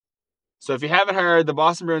So if you haven't heard, the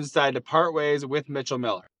Boston Bruins decided to part ways with Mitchell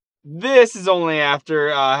Miller. This is only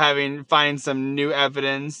after finding some new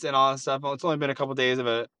evidence and all that stuff. Well, it's only been a couple days of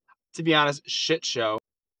a, to be honest, shit show,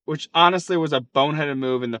 which honestly was a boneheaded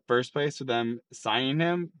move in the first place for them signing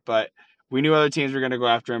him. But we knew other teams were going to go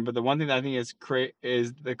after him. But the one thing that I think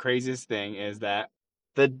is the craziest thing is that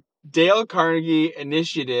the Dale Carnegie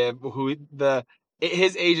Initiative,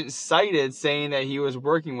 his agent cited saying that he was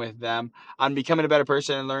working with them on becoming a better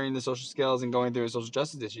person and learning the social skills and going through social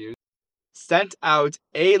justice issues, sent out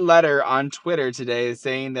a letter on Twitter today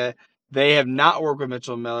saying that they have not worked with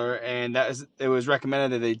Mitchell Miller, and it was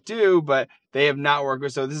recommended that they do, but they have not worked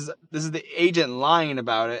with. So this is the agent lying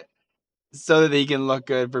about it so that he can look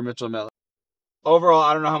good for Mitchell Miller. Overall,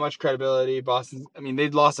 I don't know how much credibility Boston. I mean,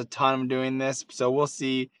 they've lost a ton of doing this, so we'll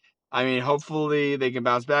see. I mean, hopefully they can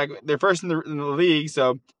bounce back. They're first in the league,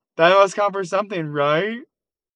 so that must count for something, right?